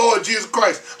believe in the Lord Jesus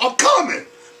Christ. I'm coming.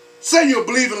 Say you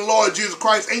believe in the Lord Jesus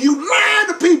Christ and you lying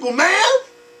to people, man.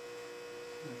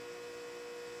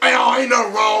 Ain't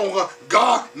nothing wrong.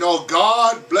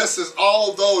 God blesses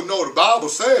all those. No, the Bible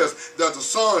says that the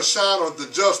sun shines on the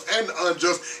just and the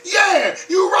unjust. Yeah,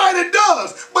 you're right, it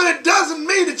does. But it doesn't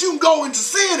mean that you can go into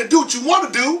sin and do what you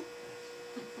want to do.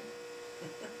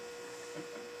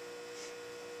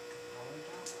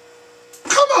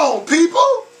 Come on,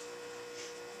 people.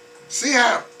 See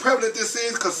how prevalent this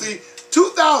is? Because see,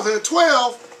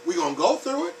 2012, we're going to go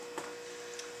through it.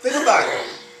 Think about it.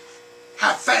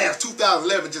 How fast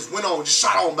 2011 just went on, just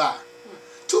shot on by.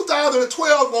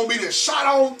 2012 going to be just shot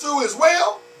on through as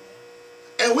well.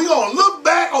 And we're going to look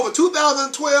back over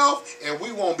 2012 and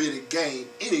we won't be to gain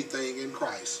anything in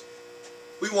Christ.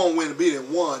 We won't win to be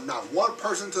in not one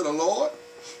person to the Lord.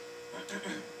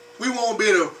 We won't be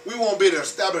to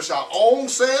establish our own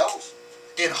selves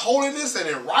in holiness and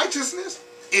in righteousness,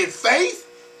 in faith.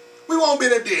 We won't be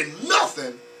to do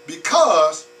nothing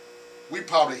Because we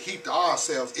probably heaped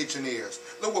ourselves itching ears.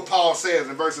 Look what Paul says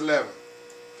in verse 11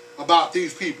 about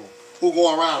these people who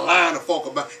go around lying to folk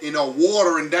about,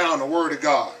 watering down the word of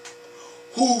God.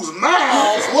 Whose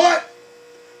mouths, what?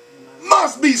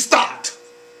 Must be stopped.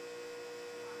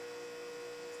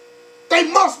 They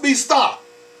must be stopped.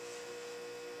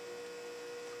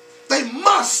 They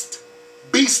must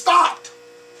be stopped.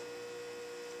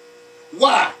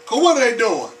 Why? Because what are they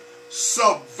doing?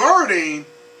 Subverting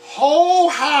whole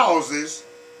houses,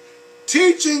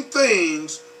 teaching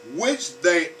things which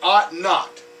they ought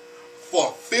not,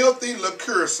 for filthy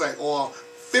lucre's sake, or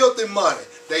filthy money.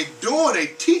 They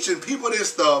teaching people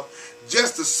this stuff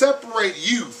just to separate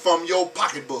you from your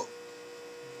pocketbook.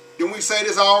 Didn't we say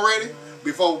this already?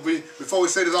 Before we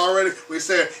say this already, we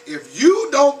said, if you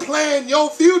don't plan your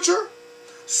future,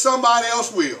 somebody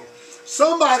else will.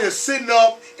 Somebody is sitting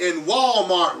up in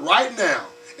Walmart right now.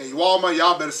 And Walmart,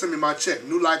 y'all better send me my check.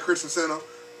 New Life Christian Center,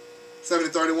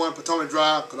 7031 Potomac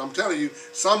Drive. Because I'm telling you,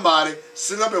 somebody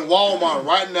sitting up in Walmart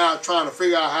right now trying to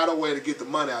figure out how to way to get the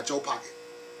money out your pocket.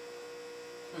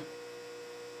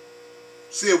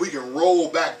 See if we can roll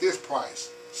back this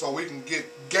price so we can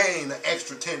gain an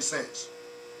extra 10 cents.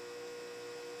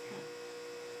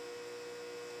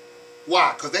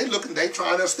 Why? Because they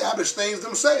trying to establish things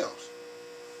themselves.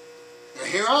 And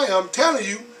here I am telling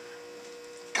you,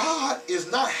 God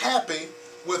is not happy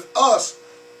with us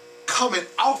coming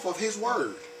off of his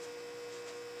word.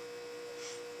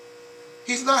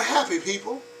 He's not happy,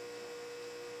 people.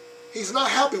 He's not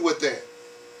happy with that.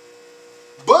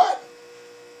 But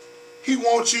he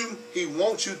wants you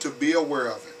to be aware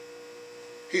of it.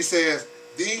 He says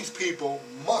these people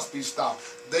must be stopped.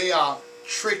 They are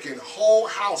tricking whole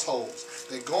households.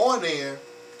 They going in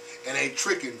and they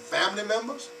tricking family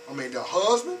members. I mean, the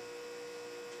husband.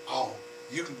 Oh,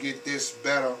 you can get this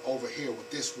better over here with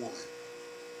this woman.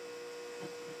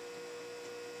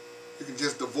 You can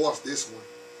just divorce this one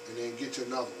and then get you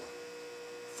another one.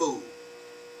 Fool.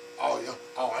 Oh, yeah.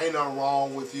 Oh, ain't nothing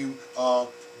wrong with you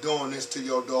doing this to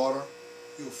your daughter.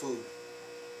 You a fool.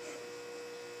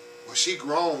 Well, she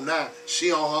grown now.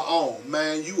 She on her own.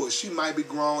 Man, she might be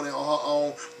grown and on her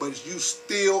own, but you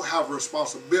still have a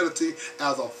responsibility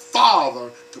as a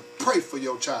father to pray for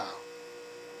your child.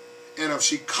 And if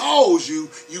she calls you,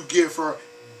 you give her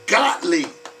godly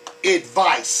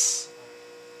advice.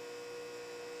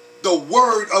 The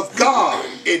word of God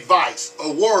advice.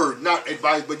 A word, not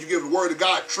advice, but you give the word of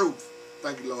God truth.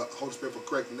 Thank you, Lord, Holy Spirit, for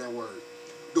correcting that word.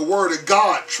 The word of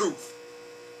God truth.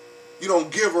 You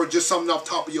don't give her just something off the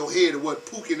top of your head of what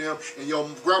Pookie and them and your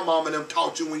grandmama and them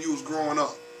taught you when you was growing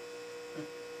up.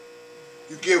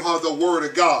 You give her the word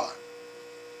of God.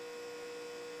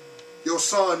 Your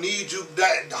son needs you,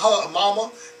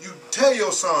 mama. You tell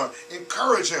your son,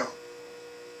 encourage him.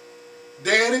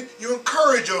 Daddy, you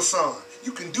encourage your son.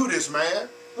 You can do this, man.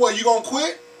 What, you gonna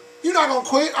quit? You're not gonna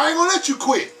quit. I ain't gonna let you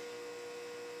quit.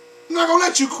 I'm not gonna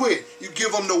let you quit. You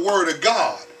give them the word of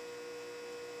God.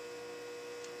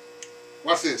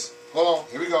 Watch this. Hold on.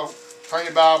 Here we go. Turn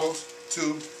your Bibles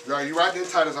to, you right there in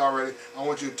Titus already. I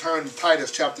want you to turn to Titus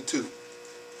chapter 2.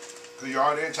 Because you're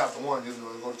already in chapter 1. You're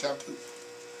going to go to chapter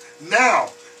 2. Now,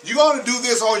 you're going to do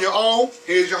this on your own.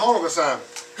 Here's your homework assignment.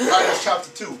 Titus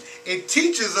chapter 2. It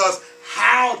teaches us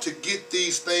how to get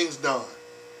these things done.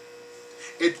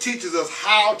 It teaches us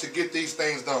how to get these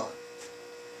things done.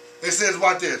 It says,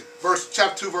 watch this.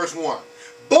 Chapter 2, verse 1.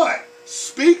 But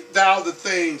speak thou the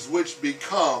things which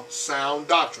become sound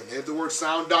doctrine. Here's the word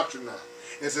sound doctrine now.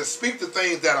 It says, speak the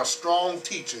things that are strong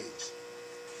teachings.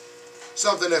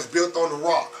 Something that's built on the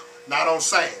rock, not on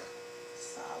sand.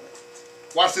 Solid.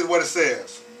 Watch this, what it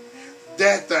says.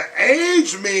 That the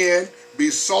aged men be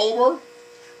sober,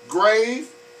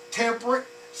 grave, temperate,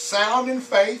 sound in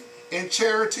faith, in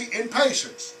charity, in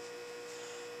patience.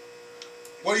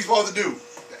 What are you supposed to do?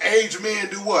 The aged men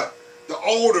do what? The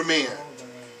older men.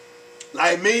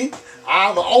 Like me,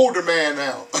 I'm an older man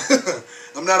now.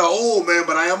 I'm not an old man,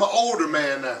 but I am an older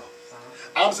man now.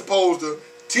 I'm supposed to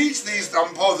teach these. I'm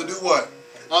supposed to do what?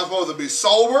 I'm supposed to be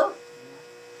sober,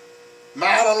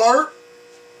 mind alert.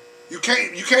 You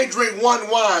can't drink one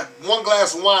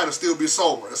glass of wine and still be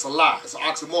sober. That's a lie. It's an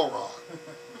oxymoron.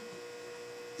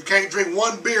 You can't drink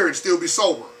one beer and still be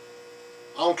sober.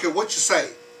 I don't care what you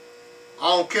say.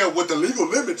 I don't care what the legal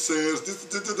limit says.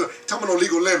 Tell me no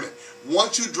legal limit.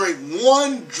 Once you drink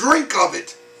one drink of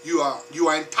it, you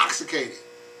are intoxicated.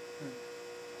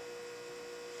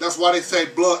 That's why they say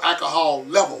blood alcohol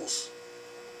levels.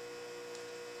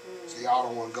 So y'all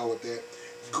don't want to go with that.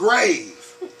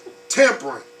 Grave,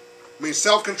 temperate, means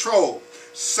self-control,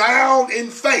 sound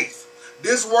in faith,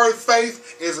 This word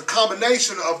faith is a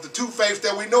combination of the two faiths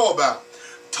that we know about.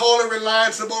 Total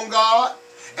reliance upon God,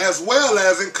 as well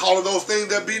as in calling those things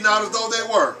that be not as though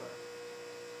they were.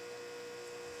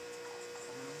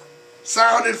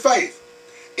 Sound in faith.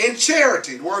 In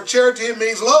charity. The word charity, it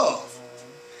means love.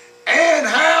 And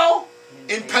how?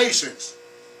 In patience.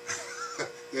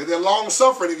 They're long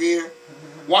suffering again.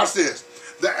 Watch this.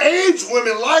 The aged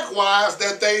women likewise,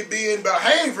 that they be in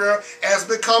behavior as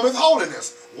becometh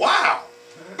holiness. Wow.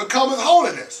 Becometh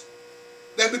holiness.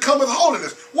 That becometh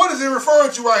holiness. What is it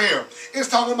referring to right here? It's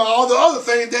talking about all the other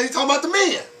things that he's talking about the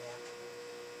men.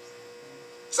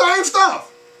 Same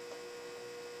stuff.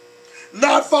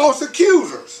 Not false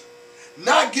accusers.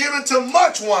 Not given to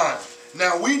much wine.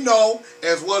 Now we know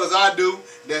as well as I do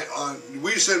that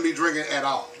we shouldn't be drinking at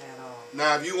all.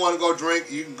 Now if you want to go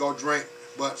drink, you can go drink.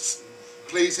 But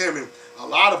please hear me. A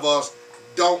lot of us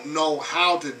don't know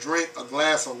how to drink a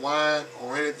glass of wine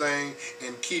or anything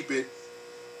and keep it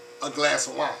a glass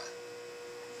of wine.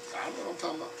 I know what I'm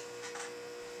talking about.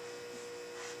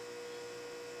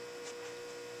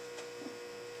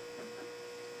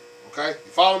 Okay,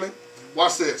 you follow me?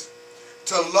 Watch this.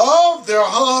 To love their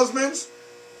husbands,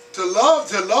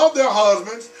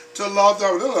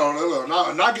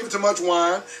 not giving too much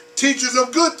wine, teachers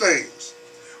of good things.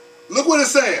 Look what it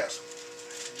says.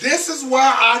 This is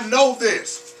why I know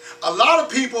this. A lot of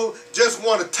people just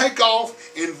want to take off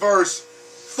in verse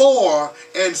 4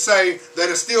 and say that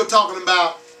it's still talking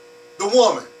about the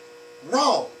woman.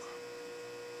 Wrong.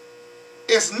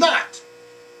 It's not.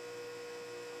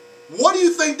 What do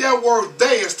you think that word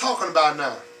they is talking about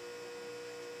now?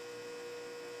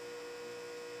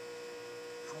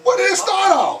 What did it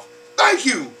start off? Thank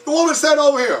you. The woman said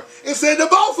over here. It said the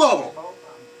both of them.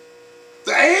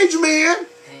 The aged men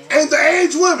and the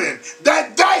aged women.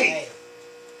 That they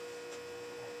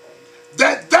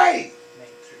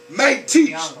may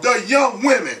teach the young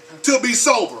women to be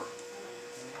sober.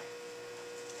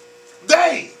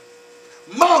 They,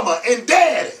 mama and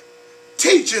daddy,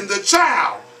 teaching the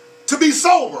child to be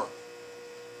sober.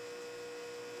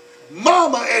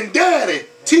 Mama and daddy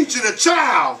teaching a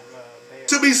child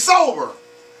to be sober,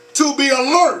 to be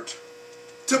alert,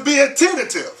 to be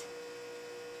attentive.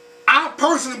 I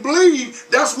personally believe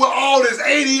that's where all this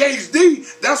ADHD,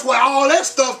 that's where all that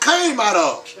stuff came out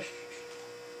of.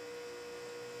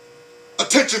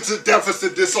 Attention to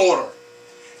deficit disorder.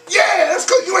 Yeah, that's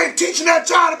because you ain't teaching that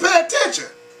child to pay attention.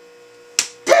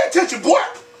 Pay attention, boy.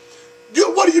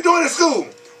 What are you doing at school?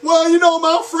 Well, you know,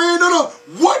 my friend, no.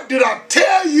 What did I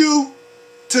tell you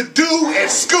to do at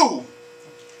school?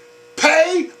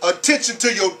 Pay attention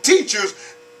to your teachers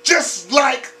just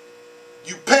like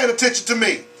you paying attention to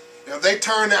me. If they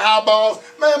turn their eyeballs,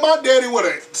 man, my daddy would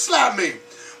have slapped me.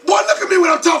 Boy, look at me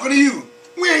when I'm talking to you.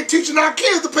 We ain't teaching our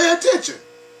kids to pay attention.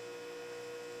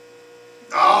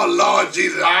 Oh, Lord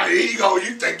Jesus, here you go.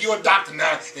 You think you're a doctor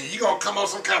now, and you're going to come on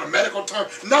some kind of medical term.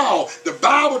 No, the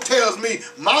Bible tells me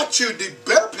my children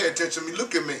better pay attention to me.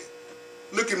 Look at me.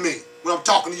 Look at me when I'm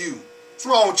talking to you. What's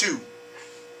wrong with you?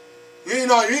 You ain't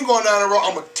going down the road.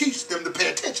 I'm going to teach them to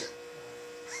pay attention.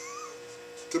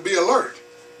 To be alert.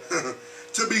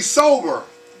 To be sober.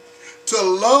 To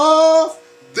love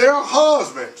their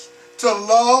husbands. To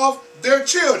love their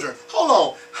children. Hold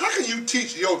on. How can you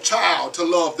teach your child to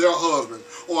love their husband?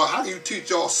 Or how can you teach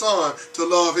your son to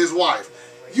love his wife?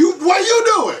 What you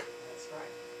doing?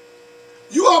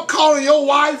 You up calling your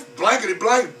wife blankety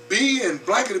blank B and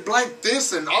blankety blank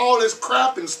this and all this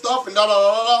crap and stuff and da da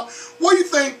da da. What do you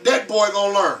think that boy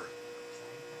gonna learn?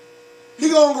 He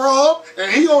gonna grow up and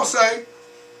he gonna say,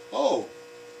 oh,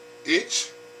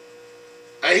 H,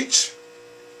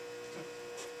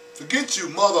 forget you,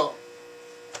 mother.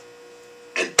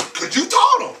 And because you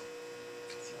taught him.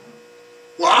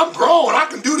 Well, I'm grown, I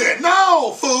can do that.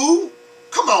 No, fool.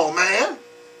 Come on, man.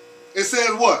 It says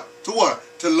what? To what?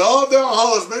 To love their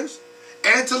husbands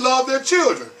and to love their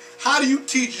children. How do you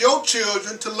teach your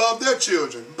children to love their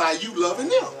children? By you loving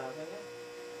them.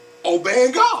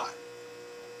 Obeying God.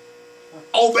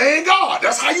 Obeying God.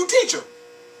 That's how you teach them.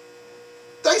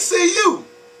 They see you.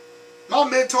 My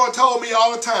mentor told me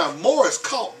all the time, more is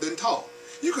caught than taught.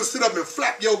 You can sit up and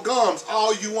flap your gums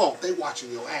all you want. They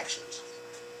watching your actions.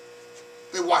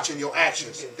 They watching your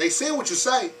actions. They seeing what you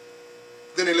say,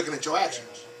 then they looking at your actions.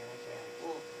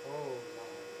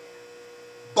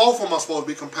 Both of them are supposed to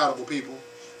be compatible people.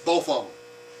 Both of them.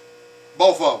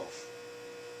 Both of them.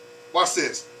 Watch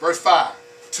this. Verse 5.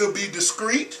 To be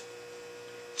discreet,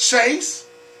 chaste,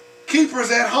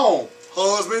 keepers at home.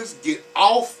 Husbands, get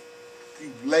off.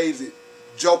 You lazy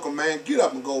joker, man. Get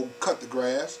up and go cut the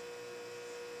grass.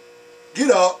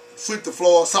 Get up, sweep the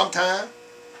floor sometime.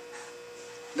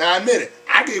 Now, admit it,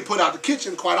 I get put out the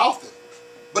kitchen quite often.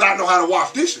 But I know how to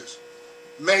wash dishes.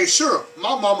 Made sure.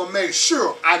 My mama made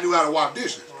sure I knew how to wash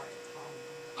dishes.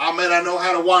 I may not know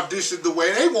how to wash dishes the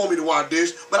way they want me to wash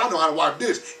dishes, but I know how to wash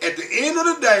dishes. At the end of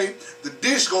the day, the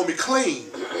dish going to be clean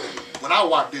when I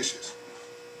wash dishes.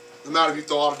 No matter if you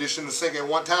throw all the dishes in the sink at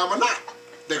one time or not,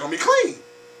 they're going to be clean.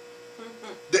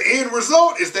 The end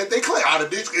result is that they clean. Out of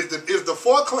the dish, is the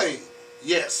fork clean?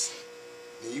 Yes.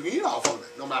 And you can eat off of it,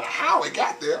 no matter how it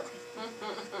got there.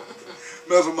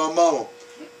 Mess with my mama.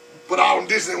 Put all them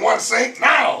dishes in one sink?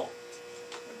 No.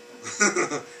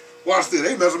 Watch this.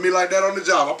 They mess with me like that on the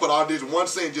job. I put all the dishes in one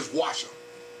sink, just wash them.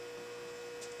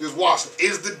 Just wash them.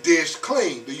 Is the dish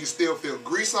clean? Do you still feel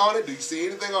grease on it? Do you see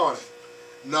anything on it?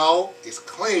 No, it's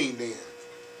clean then.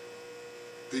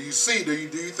 Do you see? Do you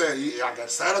think I got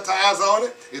sanitize on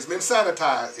it? It's been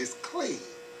sanitized. It's clean.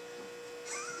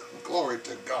 Glory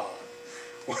to God.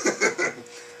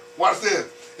 Watch this.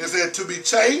 It said to be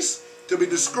chaste, to be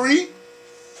discreet,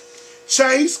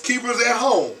 chaste, keepers at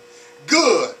home,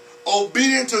 good,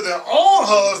 obedient to their own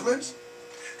husbands,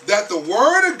 that the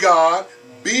word of God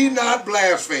be not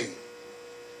blasphemed.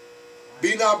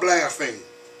 Be not blasphemed.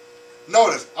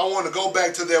 Notice, I want to go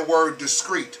back to that word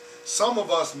discreet. Some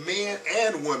of us, men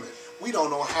and women, we don't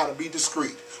know how to be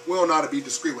discreet. We don't know how to be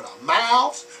discreet with our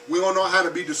mouths. We don't know how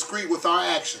to be discreet with our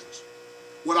actions,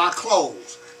 with our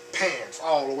clothes. Pants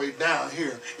all the way down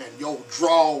here and your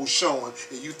drawers showing,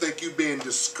 and you think you being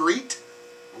discreet?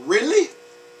 Really?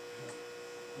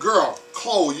 Girl,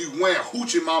 clothes you wearing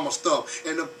hoochie mama stuff,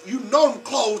 and you know them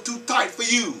clothes too tight for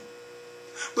you.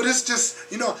 But it's just,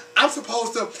 you know, I'm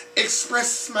supposed to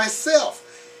express myself.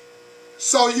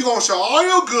 So you're going to show all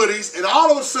your goodies, and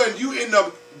all of a sudden you end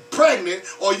up pregnant,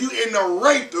 or you end up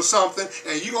raped or something,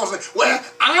 and you're going to say, well,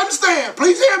 I understand.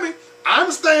 Please hear me. I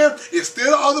understand it's still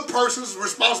the other person's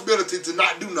responsibility to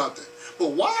not do nothing.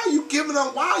 But why are you giving them,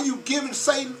 why are you giving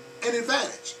Satan an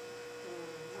advantage?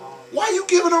 Why are you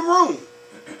giving them room?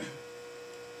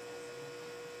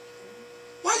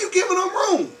 Why are you giving them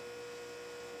room?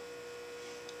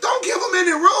 Don't give them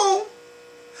any room.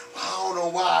 I don't know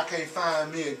why I can't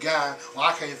find me a guy, or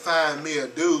I can't find me a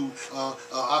dude,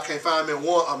 I can't find me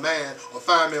a man, or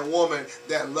find me a woman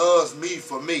that loves me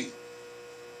for me.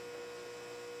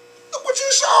 Look what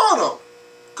you showing them.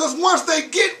 Because once they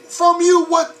get from you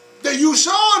what that you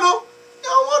showing them, they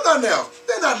don't want nothing else.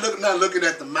 They're not looking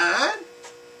at the mind.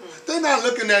 They're not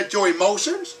looking at your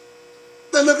emotions.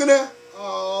 They're looking at,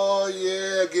 oh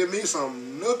yeah, give me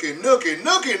some nookie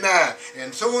now.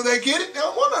 And as soon as they get it, they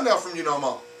don't want nothing else from you no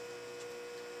more.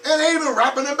 And they even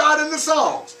rapping about it in the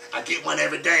songs. I get one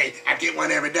every day. I get one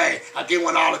every day. I get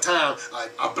one all the time.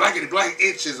 A blankety blank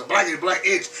itch is a blankety blank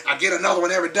itch. I get another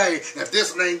one every day. If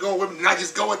this one ain't going with me, then I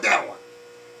just go with that one.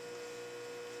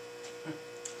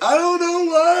 I don't know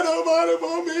why nobody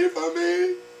want me for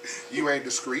me. You ain't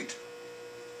discreet.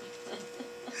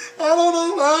 I don't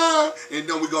know why. And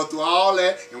then we go through all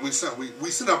that, and we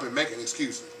sit up and making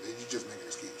excuses. You just make an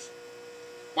excuse.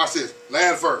 Watch this.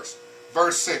 Last verse.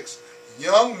 Verse 6.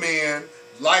 Young men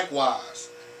likewise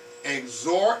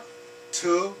exhort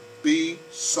to be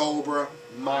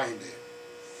sober-minded.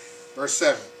 Verse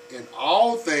 7. In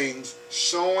all things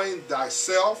showing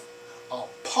thyself a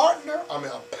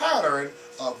pattern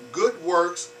of good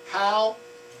works, how?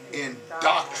 In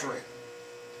doctrine,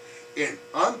 in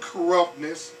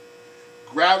uncorruptness,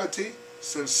 gravity,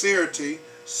 sincerity,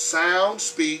 sound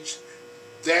speech,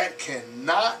 that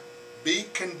cannot be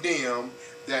condemned,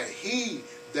 that he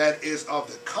that is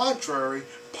of the contrary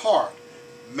part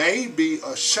may be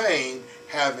ashamed,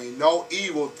 having no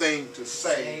evil thing to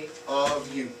say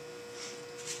of you.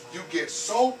 You get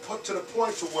so put to the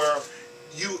point to where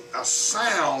you are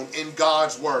sound in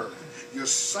God's word. You're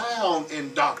sound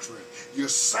in doctrine. You're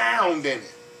sound in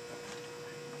it.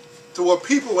 To where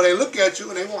people, when they look at you,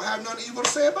 and they won't have nothing evil to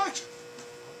say about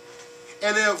you.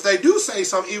 And if they do say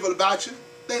something evil about you,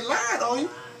 they lied on you.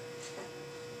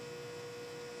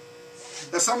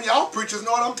 Now some of y'all preachers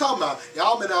know what I'm talking about.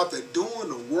 Y'all been out there doing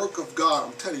the work of God.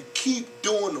 I'm telling you, keep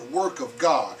doing the work of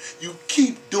God. You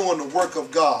keep doing the work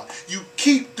of God. You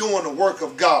keep doing the work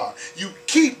of God. You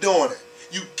keep doing it.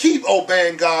 You keep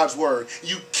obeying God's word.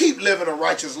 You keep living a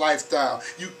righteous lifestyle.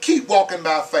 You keep walking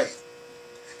by faith.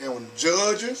 And when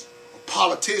judges or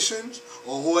politicians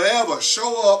or whoever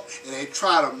show up and they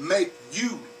try to make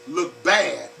you look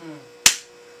bad,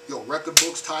 your record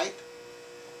book's tight,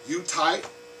 you tight,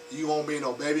 you won't be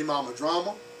no baby mama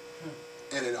drama,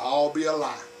 and it'll all be a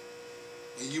lie.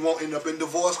 And you won't end up in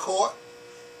divorce court,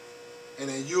 and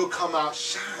then you'll come out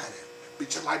shining. Be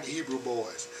just like the Hebrew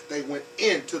boys. They went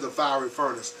into the fiery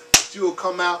furnace, but you'll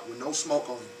come out with no smoke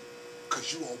on you,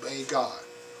 because you obey God.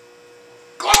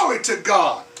 Glory to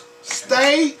God.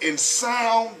 Stay in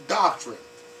sound doctrine.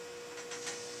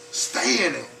 Stay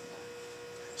in it.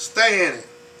 Stay in it.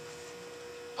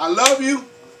 I love you.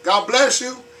 God bless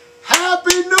you.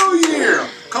 Happy New Year.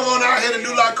 Come on out here to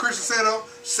New Life Christian Center,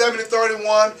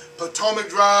 7031 Potomac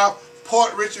Drive,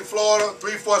 Port Richey, Florida,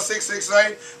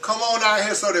 34668. Come on out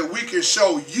here so that we can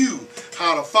show you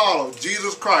how to follow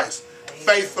Jesus Christ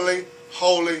faithfully,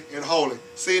 holy, and holy.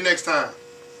 See you next time.